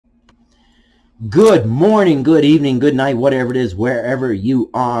Good morning, good evening, good night, whatever it is, wherever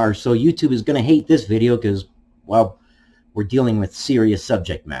you are. So YouTube is going to hate this video because, well, we're dealing with serious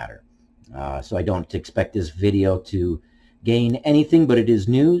subject matter. So I don't expect this video to gain anything, but it is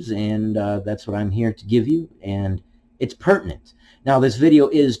news, and that's what I'm here to give you, and it's pertinent. Now, this video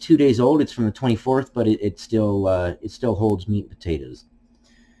is 2 days old. It's from the 24th, but it still holds meat and potatoes.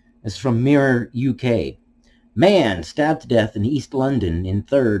 This is from Mirror UK. Man stabbed to death in East London in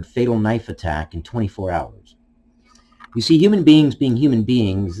third fatal knife attack in 24 hours. You see, human beings being human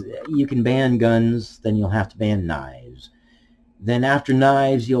beings, you can ban guns, then you'll have to ban knives. Then after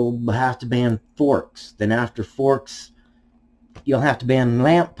knives, you'll have to ban forks. Then after forks, you'll have to ban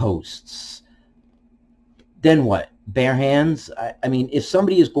lampposts. Then what? Bare hands? I mean, if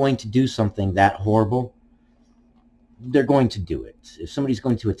somebody is going to do something that horrible, they're going to do it. If somebody's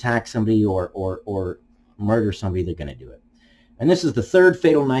going to attack somebody or murder somebody, they're going to do it. And this is the third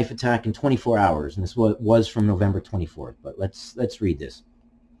fatal knife attack in 24 hours, and this was from November 24th. But let's read this.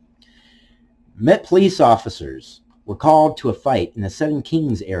 Met police officers were called to a fight in the Seven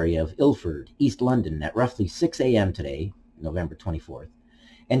Kings area of Ilford, East London, at roughly 6 a.m. today, November 24th.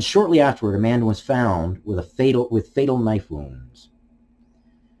 And shortly afterward, a man was found with fatal knife wounds.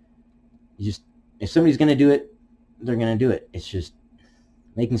 If somebody's going to do it, they're going to do it. It's just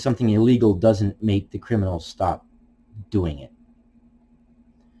making something illegal doesn't make the criminals stop doing it.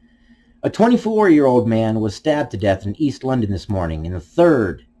 A 24-year-old man was stabbed to death in East London this morning in the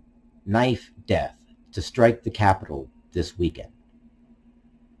third knife death to strike the capital this weekend.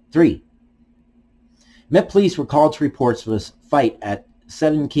 3. Met Police were called to reports of a fight at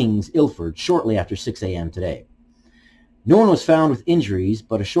Seven Kings, Ilford, shortly after 6 a.m. today. No one was found with injuries,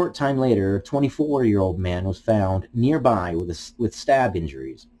 but a short time later, a 24-year-old man was found nearby with stab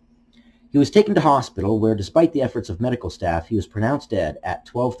injuries. He was taken to hospital, where, despite the efforts of medical staff, he was pronounced dead at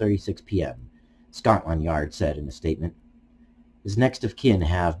 12:36 p.m., Scotland Yard said in a statement. His next of kin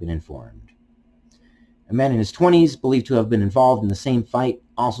have been informed. A man in his 20s, believed to have been involved in the same fight,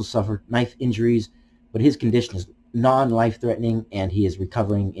 also suffered knife injuries, but his condition is non-life-threatening, and he is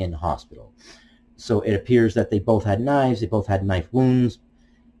recovering in hospital. So it appears that they both had knives, they both had knife wounds,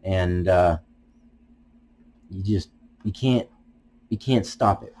 and you can't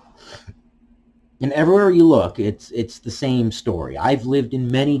stop it. And everywhere you look, it's the same story. I've lived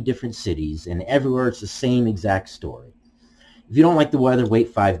in many different cities, and everywhere it's the same exact story. If you don't like the weather, wait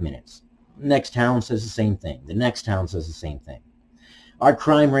 5 minutes. The next town says the same thing. The next town says the same thing. Our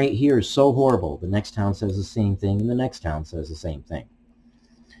crime rate here is so horrible. The next town says the same thing, and the next town says the same thing.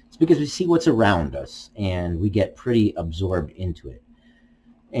 It's because we see what's around us, and we get pretty absorbed into it.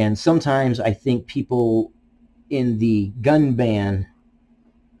 And sometimes I think people in the gun ban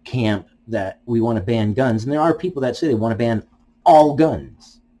camp that we want to ban guns, and there are people that say they want to ban all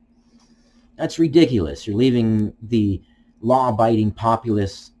guns. That's ridiculous. You're leaving the law-abiding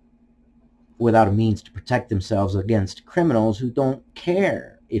populace without a means to protect themselves against criminals who don't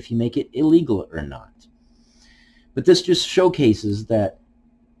care if you make it illegal or not. But this just showcases that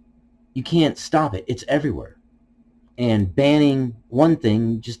you can't stop it. It's everywhere. And banning one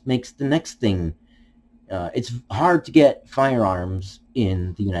thing just makes the next thing. It's hard to get firearms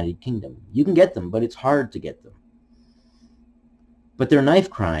in the United Kingdom. You can get them, but it's hard to get them. But their knife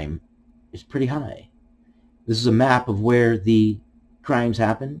crime is pretty high. This is a map of where the crimes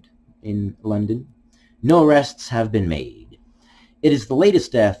happened in London. No arrests have been made. It is the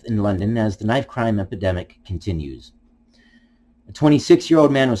latest death in London as the knife crime epidemic continues. A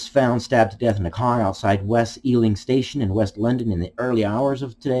 26-year-old man was found stabbed to death in a car outside West Ealing Station in West London in the early hours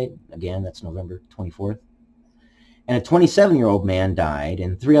of today. Again, that's November 24th. And a 27-year-old man died,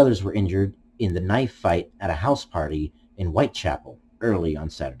 and 3 others were injured in the knife fight at a house party in Whitechapel early on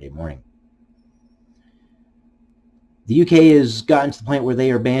Saturday morning. The UK has gotten to the point where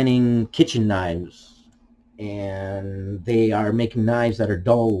they are banning kitchen knives, and they are making knives that are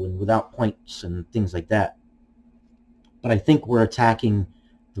dull and without points and things like that. But I think we're attacking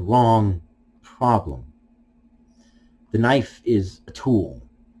the wrong problem. The knife is a tool.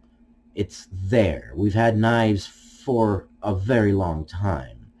 It's there. We've had knives for a very long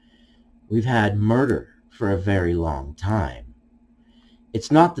time. We've had murder for a very long time. It's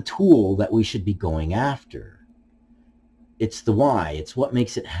not the tool that we should be going after. It's the why. It's what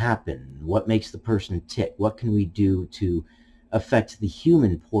makes it happen. What makes the person tick. What can we do to affect the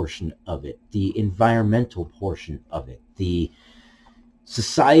human portion of it, the environmental portion of it, the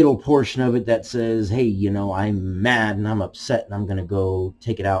societal portion of it that says, hey, you know, I'm mad and I'm upset and I'm going to go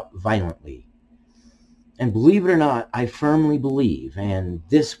take it out violently. And believe it or not, I firmly believe, and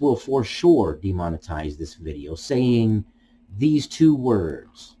this will for sure demonetize this video, saying these 2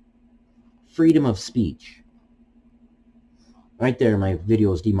 words, freedom of speech. Right there, my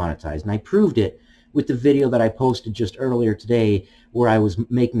video is demonetized. And I proved it with the video that I posted just earlier today where I was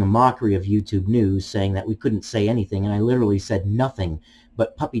making a mockery of YouTube News, saying that we couldn't say anything, and I literally said nothing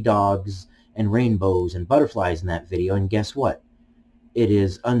but puppy dogs and rainbows and butterflies in that video, and guess what? It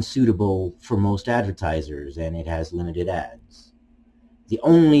is unsuitable for most advertisers, and it has limited ads. The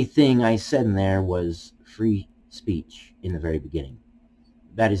only thing I said in there was free speech in the very beginning.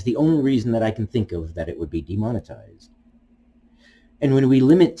 That is the only reason that I can think of that it would be demonetized. And when we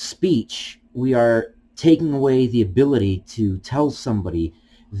limit speech, we are taking away the ability to tell somebody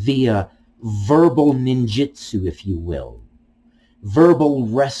via verbal ninjutsu, if you will, verbal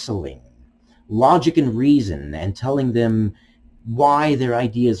wrestling, logic and reason, and telling them why their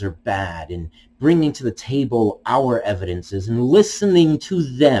ideas are bad, and bringing to the table our evidences and listening to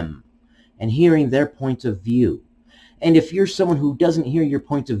them and hearing their point of view. And if you're someone who doesn't hear your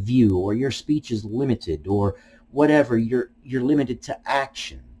point of view, or your speech is limited, or whatever, you're limited to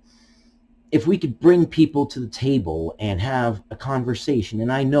action. If we could bring people to the table and have a conversation,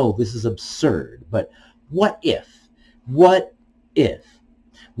 and I know this is absurd, but what if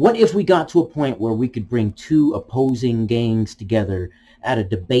we got to a point where we could bring two opposing gangs together at a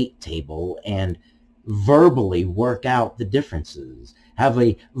debate table and verbally work out the differences, have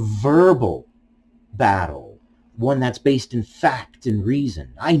a verbal battle, one that's based in fact and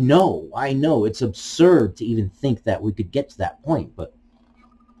reason. I know, it's absurd to even think that we could get to that point, but,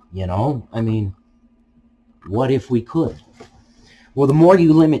 you know, I mean, what if we could? Well, the more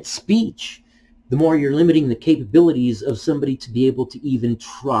you limit speech, the more you're limiting the capabilities of somebody to be able to even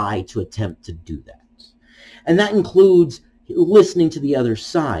try to attempt to do that. And that includes listening to the other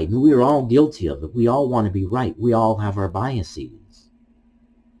side. And we are all guilty of it. We all want to be right. We all have our biases.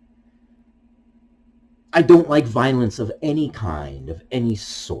 I don't like violence of any kind, of any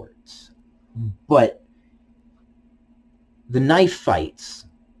sort. But the knife fights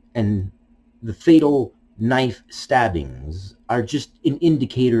and the fatal knife stabbings are just an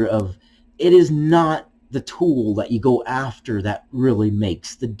indicator of it is not the tool that you go after that really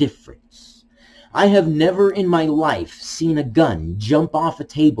makes the difference. I have never in my life seen a gun jump off a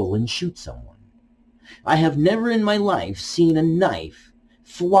table and shoot someone. I have never in my life seen a knife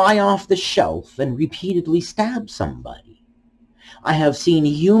fly off the shelf and repeatedly stab somebody. I have seen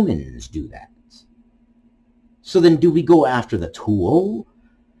humans do that. So then do we go after the tool,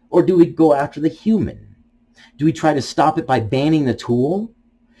 or do we go after the human? Do we try to stop it by banning the tool?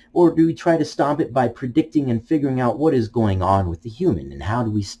 Or do we try to stop it by predicting and figuring out what is going on with the human, and how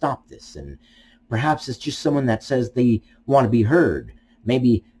do we stop this? And perhaps it's just someone that says they want to be heard.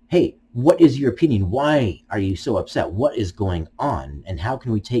 Maybe, hey, what is your opinion? Why are you so upset? What is going on? And how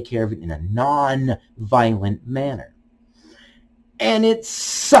can we take care of it in a non-violent manner? And it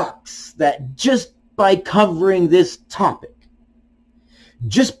sucks that just by covering this topic,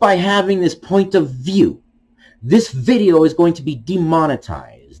 just by having this point of view, this video is going to be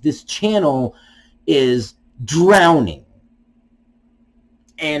demonetized. This channel is drowning.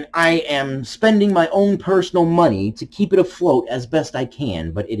 And I am spending my own personal money to keep it afloat as best I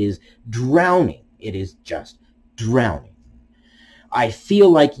can, but it is drowning. It is just drowning. I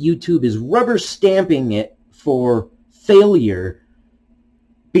feel like YouTube is rubber stamping it for failure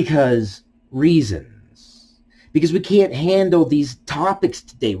because reasons. Because we can't handle these topics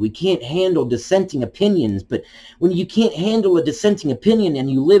today. We can't handle dissenting opinions. But when you can't handle a dissenting opinion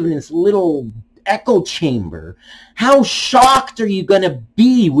and you live in this little echo chamber, how shocked are you going to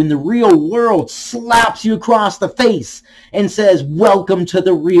be when the real world slaps you across the face and says, welcome to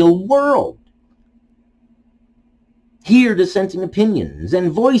the real world? Hear dissenting opinions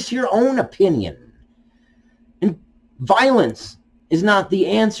and voice your own opinion. And violence is not the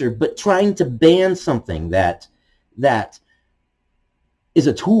answer, but trying to ban something that is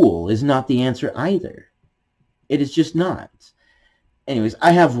a tool is not the answer either. It is just not. Anyways,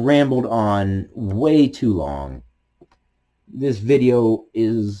 I have rambled on way too long. This video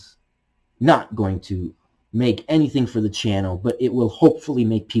is not going to make anything for the channel, but it will hopefully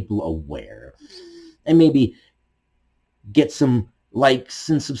make people aware. And maybe get some likes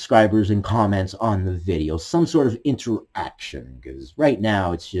and subscribers and comments on the video. Some sort of interaction, because right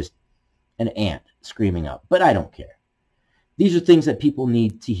now it's just an ant screaming up. But I don't care. These are things that people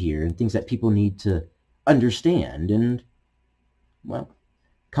need to hear and things that people need to understand. And, well,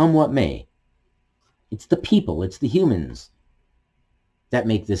 come what may. It's the people, it's the humans that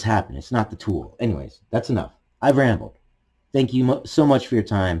make this happen. It's not the tool. Anyways, that's enough. I've rambled. Thank you so much for your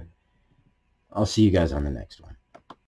time. I'll see you guys on the next one.